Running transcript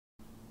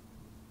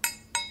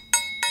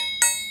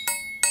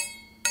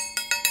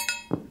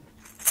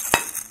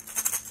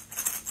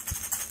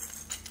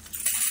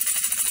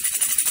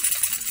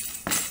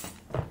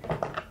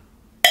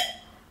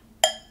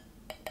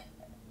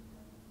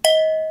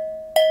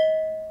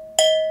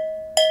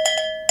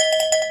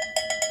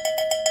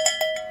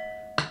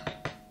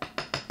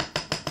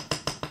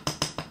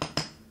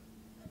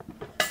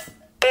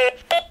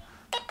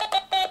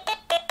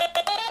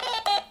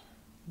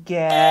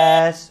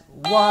Guess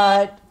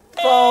what,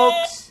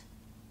 folks?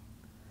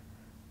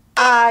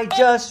 I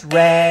just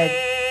read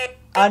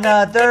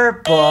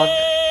another book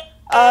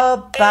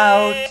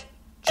about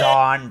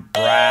John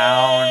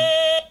Brown.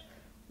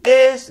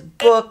 This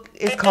book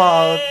is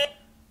called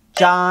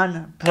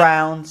John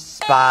Brown's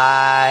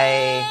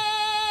Spy.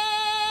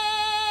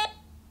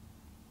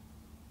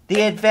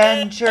 The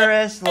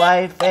adventurous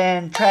life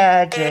and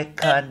tragic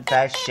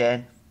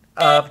confession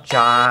of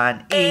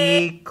John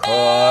E.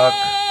 Cook.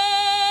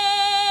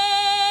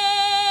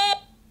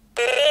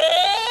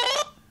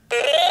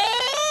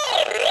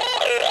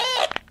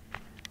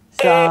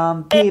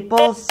 Some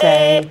people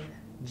say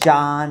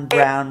John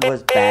Brown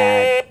was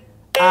bad.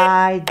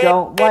 I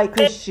don't like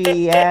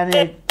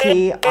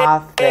Christianity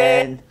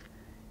often.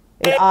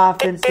 It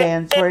often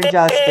stands for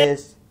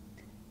injustice.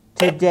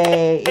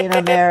 Today in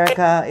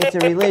America, it's a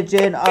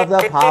religion of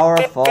the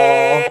powerful.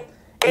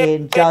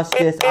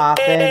 Injustice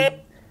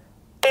often.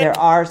 There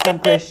are some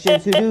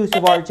Christians who do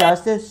support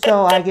justice,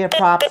 so I give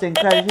props and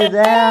credit to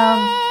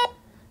them.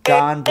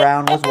 John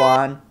Brown was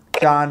one.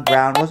 John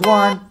Brown was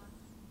one.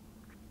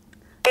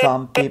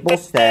 Some people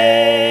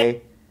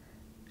say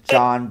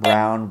John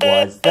Brown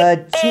was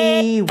the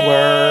T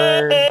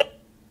word.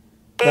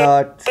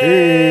 The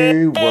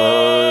T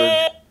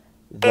word.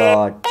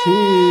 The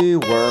T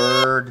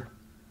word.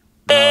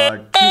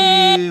 The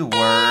T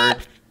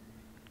word.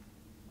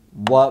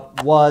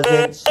 What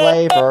wasn't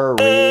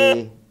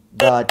slavery?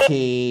 The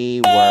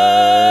T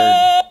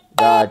word.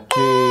 The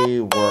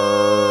T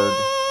word.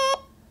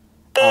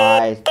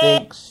 I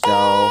think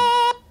so.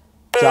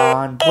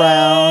 John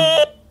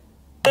Brown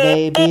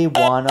may be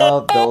one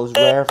of those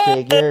rare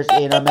figures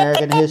in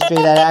American history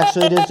that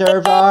actually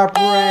deserves our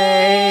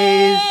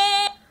praise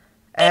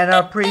and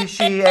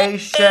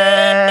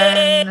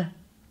appreciation.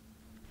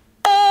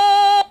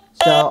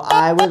 So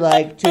I would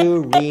like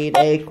to read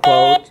a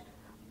quote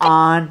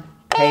on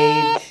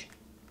page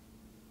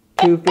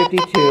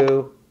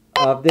 252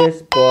 of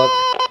this book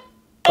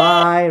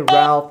by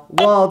Ralph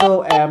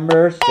Waldo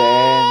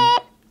Emerson.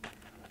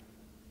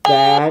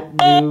 That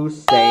new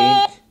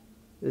saint,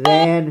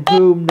 than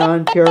whom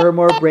none purer,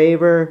 more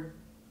braver,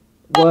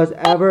 was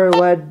ever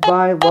led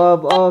by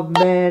love of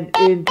men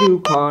into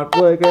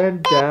conflict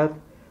and death,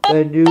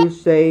 the new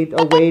saint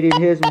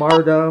awaiting his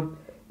martyrdom,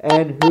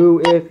 and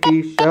who, if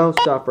he shall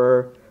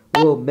suffer,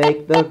 will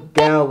make the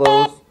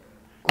gallows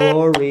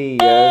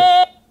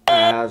glorious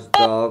as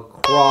the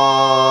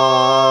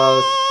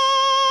cross.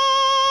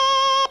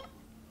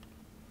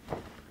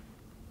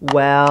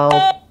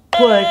 Well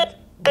put,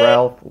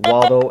 Ralph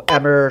Waldo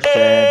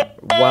Emerson.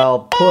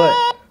 Well put,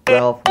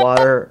 Ralph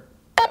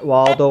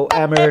Waldo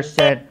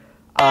Emerson.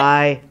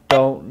 I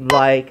don't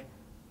like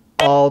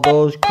all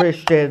those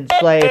Christian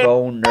slave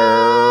owners.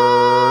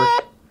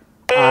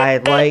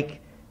 I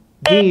like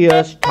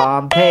Diaz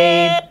Tom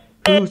Paine,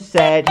 who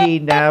said he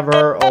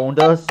never owned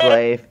a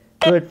slave.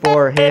 Good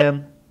for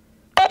him.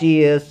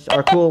 Diaz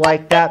are cool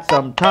like that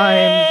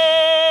sometimes.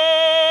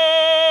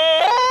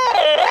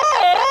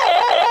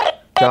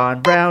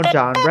 John Brown,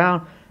 John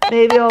Brown.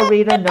 Maybe I'll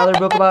read another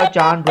book about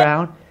John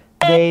Brown.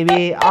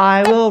 Maybe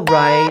I will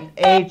write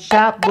a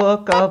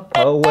chapbook of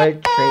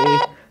poetry,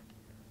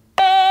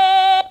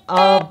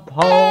 of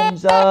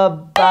poems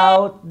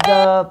about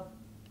the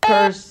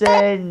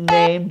person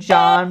named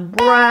John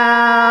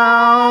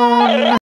Brown.